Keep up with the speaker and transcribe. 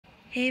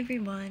Hey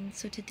everyone,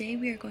 so today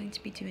we are going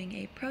to be doing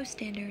a pro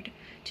standard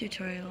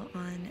tutorial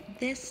on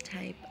this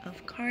type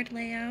of card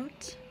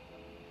layout.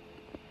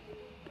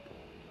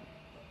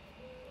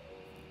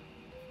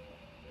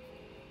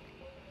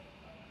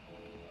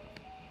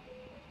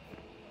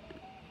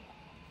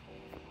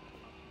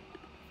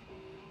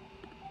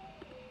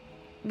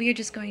 We are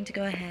just going to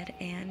go ahead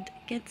and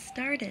get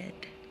started.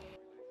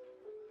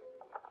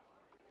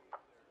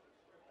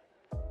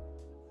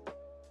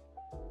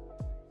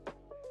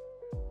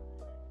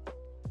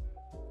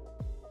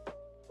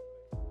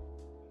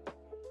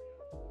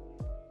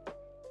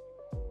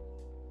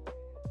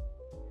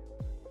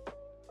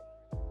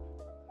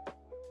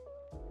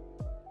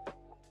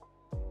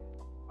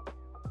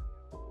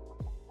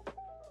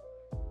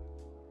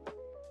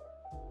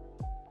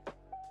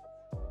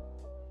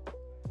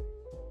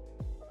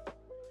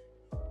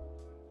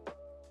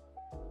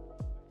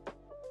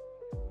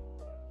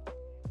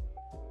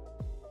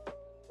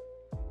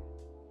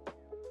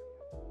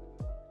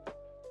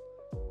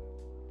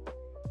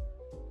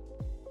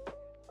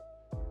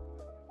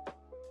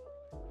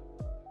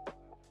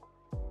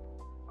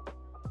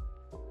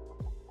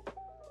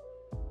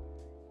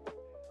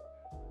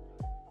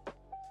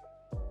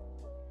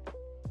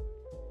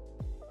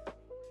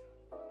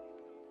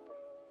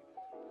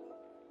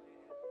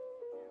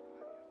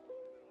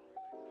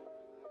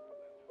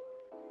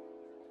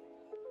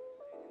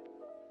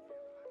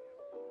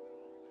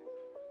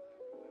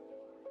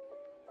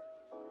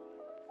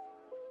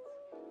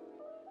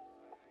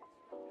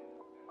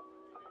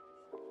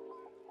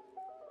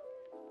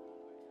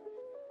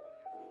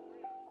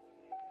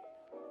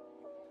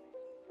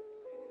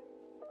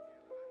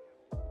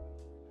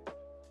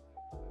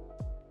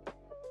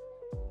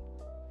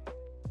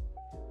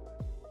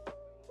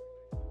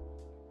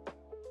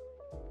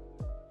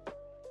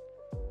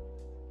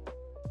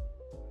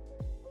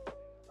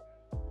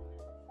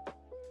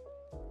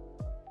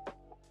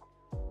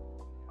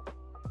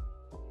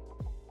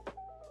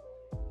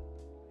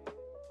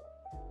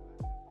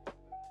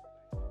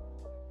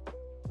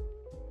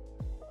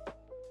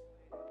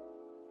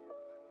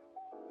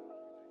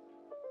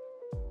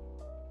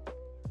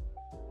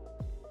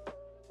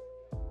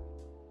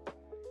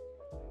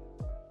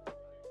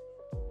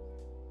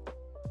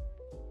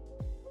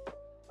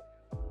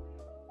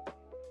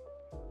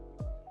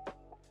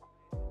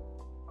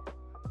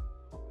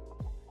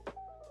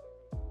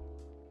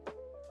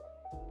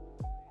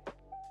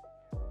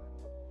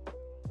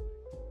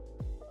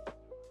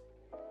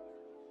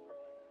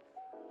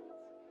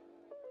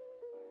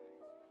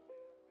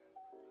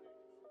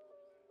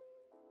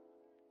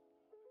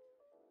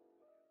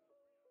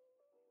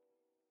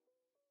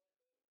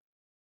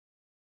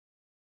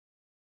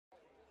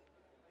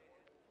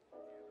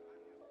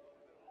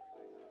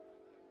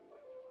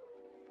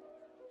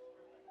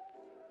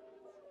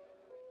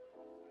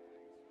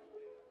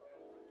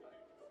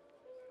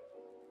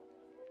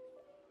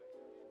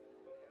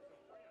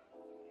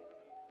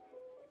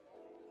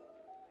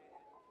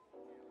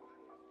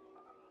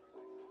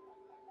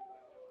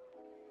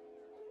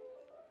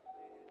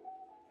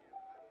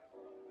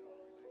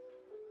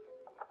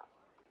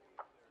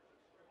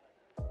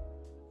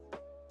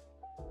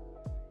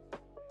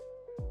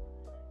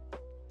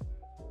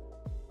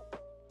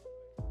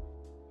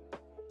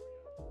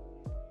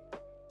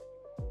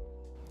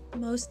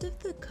 Most of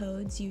the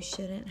codes you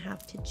shouldn't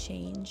have to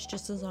change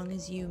just as long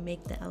as you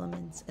make the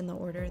elements in the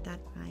order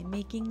that I'm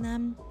making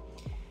them.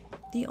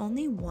 The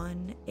only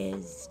one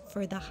is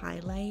for the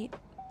highlight,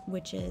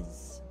 which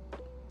is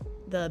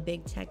the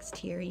big text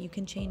here. You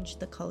can change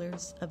the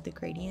colors of the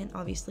gradient,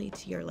 obviously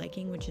to your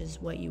liking, which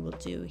is what you will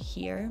do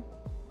here.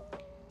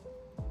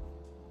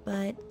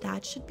 But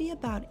that should be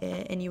about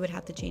it, and you would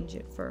have to change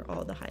it for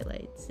all the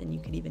highlights, and you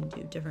could even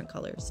do different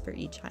colors for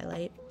each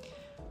highlight.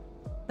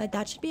 But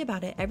that should be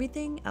about it.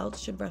 Everything else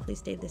should roughly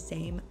stay the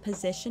same.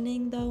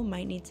 Positioning, though,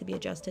 might need to be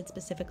adjusted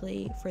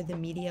specifically for the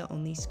media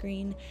only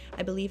screen.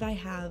 I believe I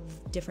have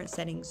different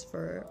settings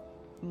for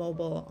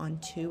mobile on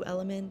 2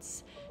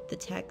 elements, the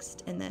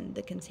text and then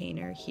the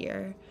container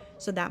here.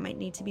 So that might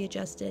need to be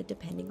adjusted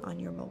depending on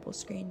your mobile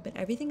screen, but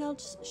everything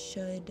else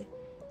should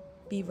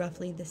be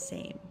roughly the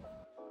same.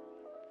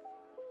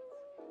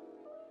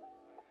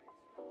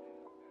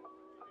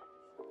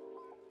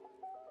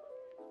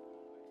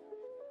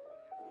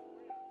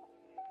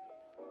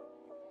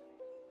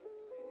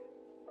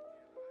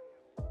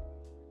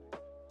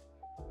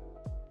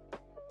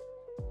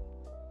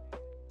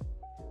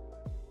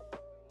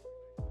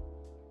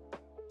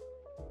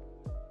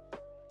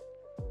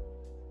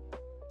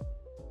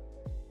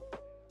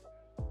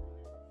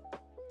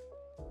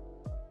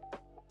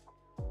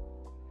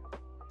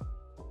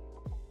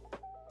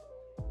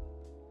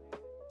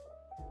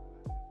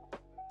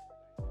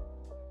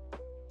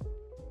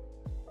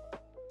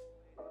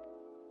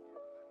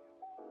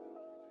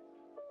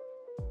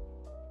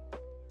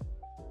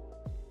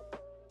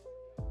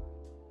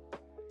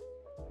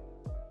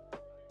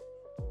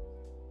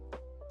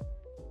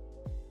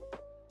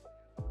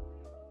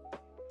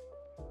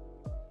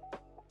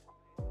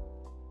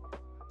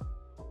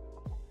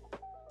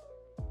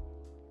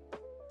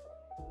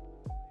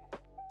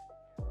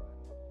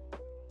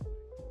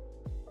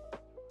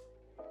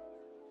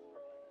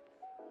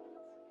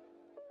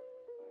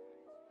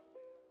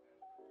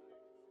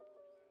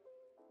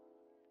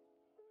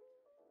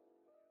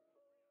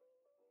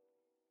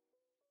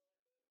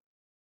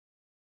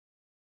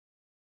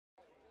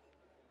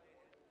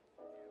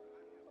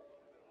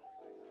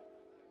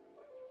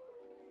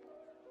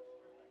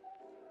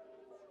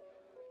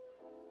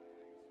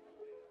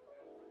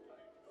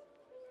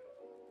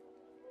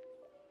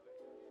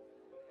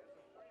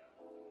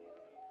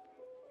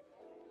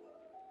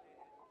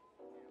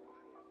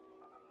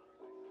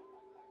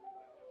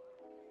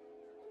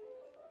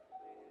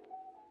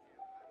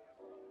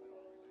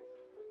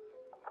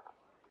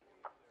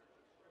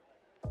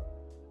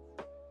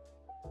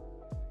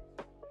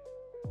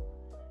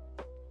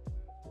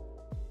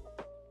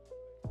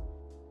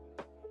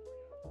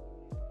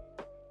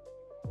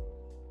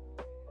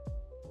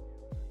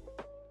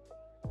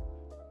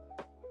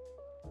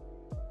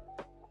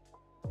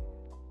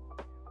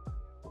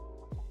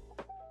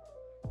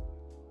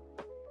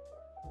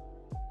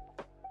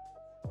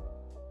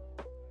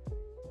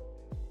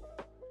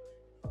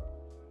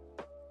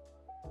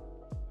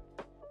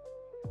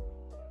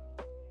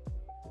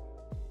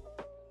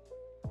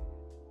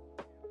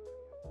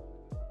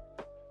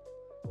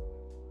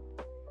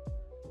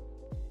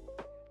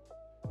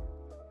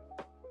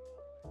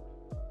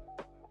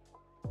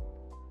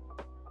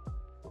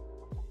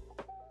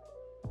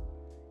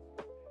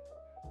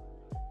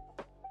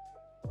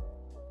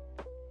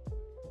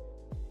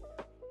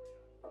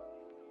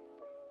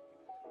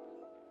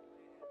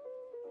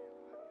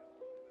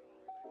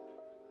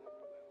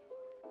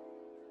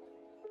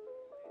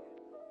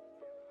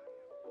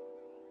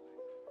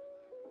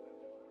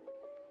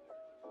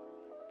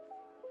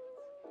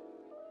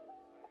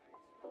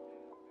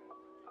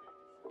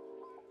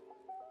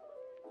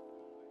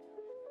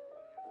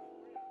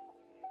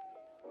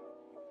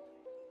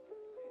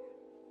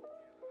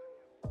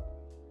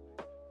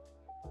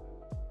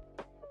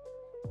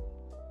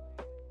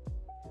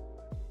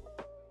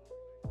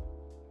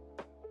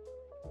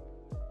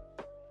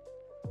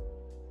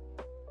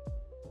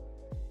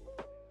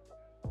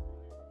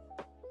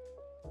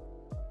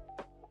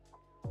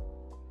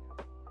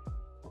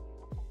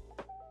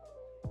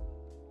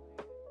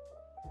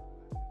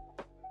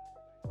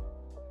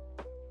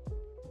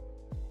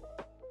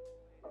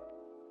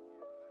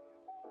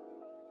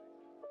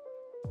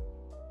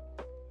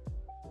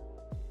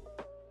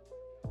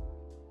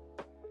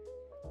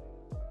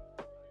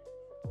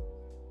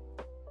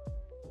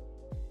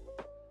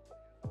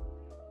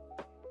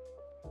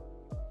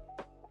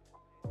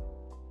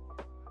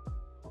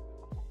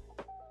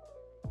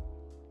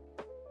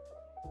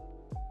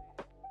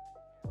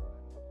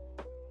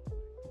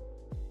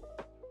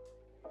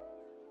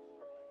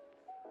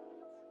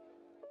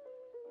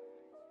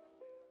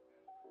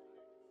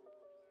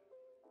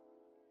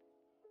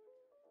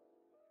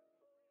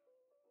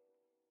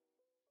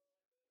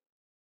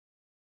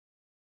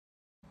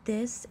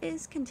 This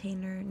is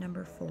container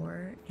number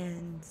 4,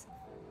 and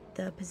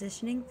the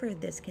positioning for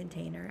this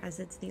container, as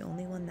it's the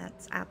only one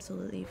that's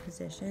absolutely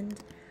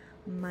positioned,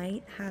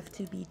 might have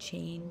to be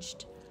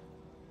changed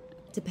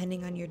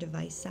depending on your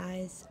device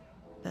size.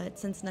 But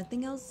since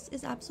nothing else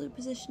is absolute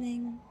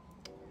positioning,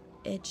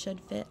 it should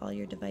fit all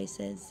your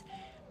devices.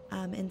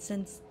 And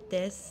since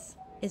this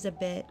is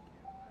it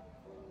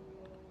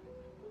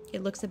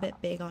looks a bit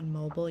big on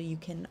mobile, you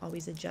can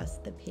always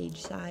adjust the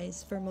page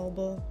size for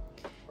mobile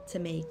to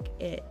make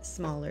it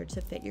smaller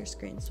to fit your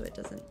screen so it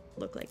doesn't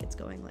look like it's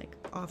going like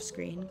off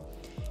screen,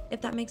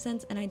 if that makes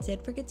sense. And I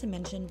did forget to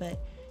mention, but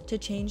to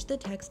change the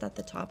text at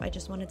the top, I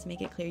just wanted to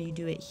make it clear you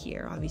do it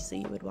here. Obviously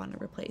you would want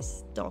to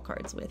replace doll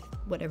cards with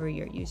whatever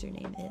your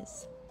username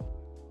is.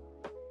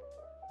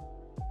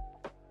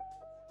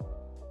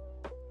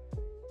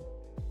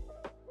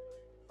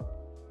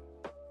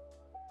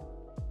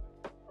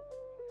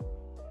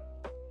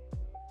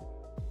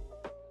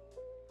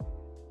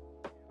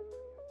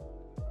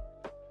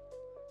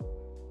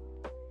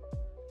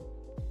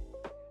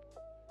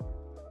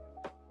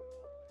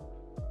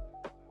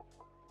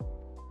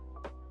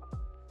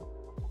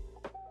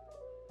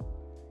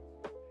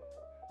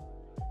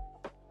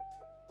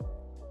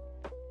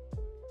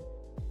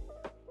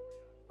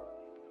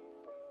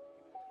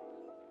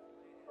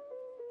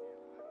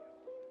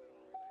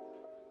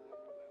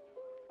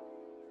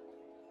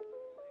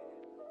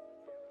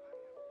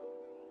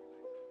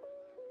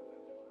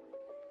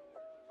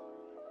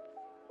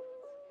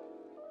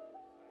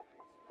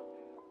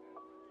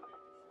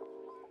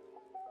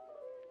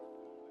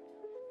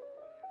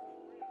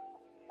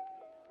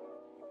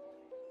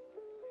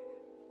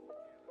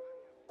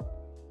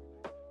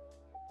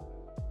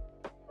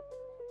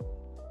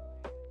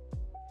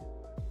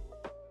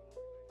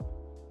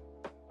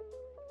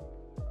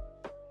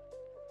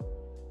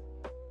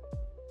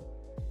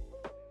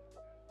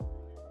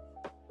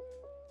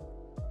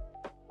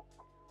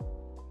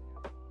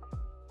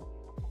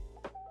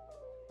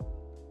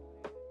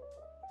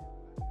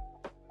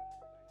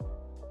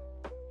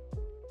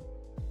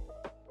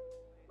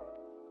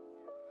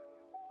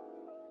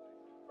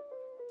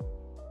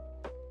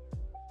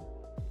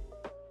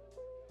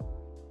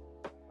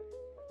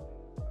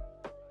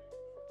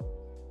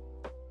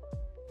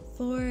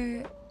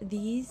 For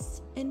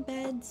these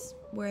embeds,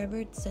 wherever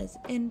it says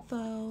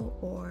info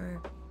or,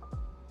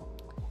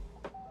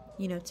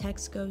 you know,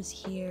 text goes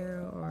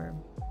here or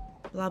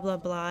blah blah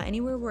blah,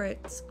 anywhere where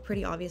it's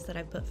pretty obvious that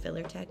I've put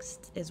filler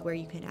text is where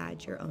you can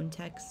add your own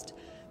text.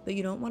 But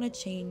you don't want to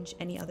change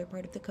any other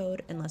part of the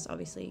code unless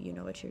obviously you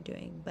know what you're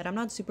doing. But I'm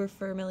not super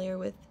familiar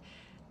with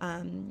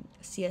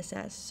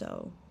CSS,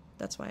 so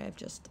that's why I've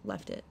just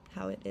left it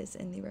how it is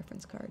in the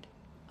reference card.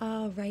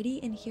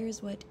 Alrighty, and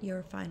here's what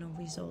your final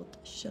result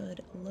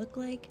should look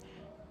like.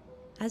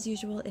 As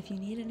usual, if you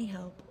need any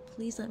help,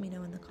 please let me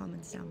know in the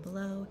comments down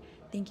below.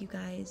 Thank you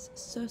guys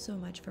so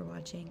much for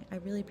watching. I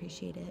really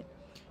appreciate it.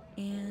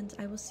 And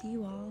I will see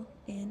you all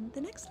in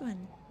the next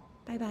one.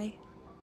 Bye bye.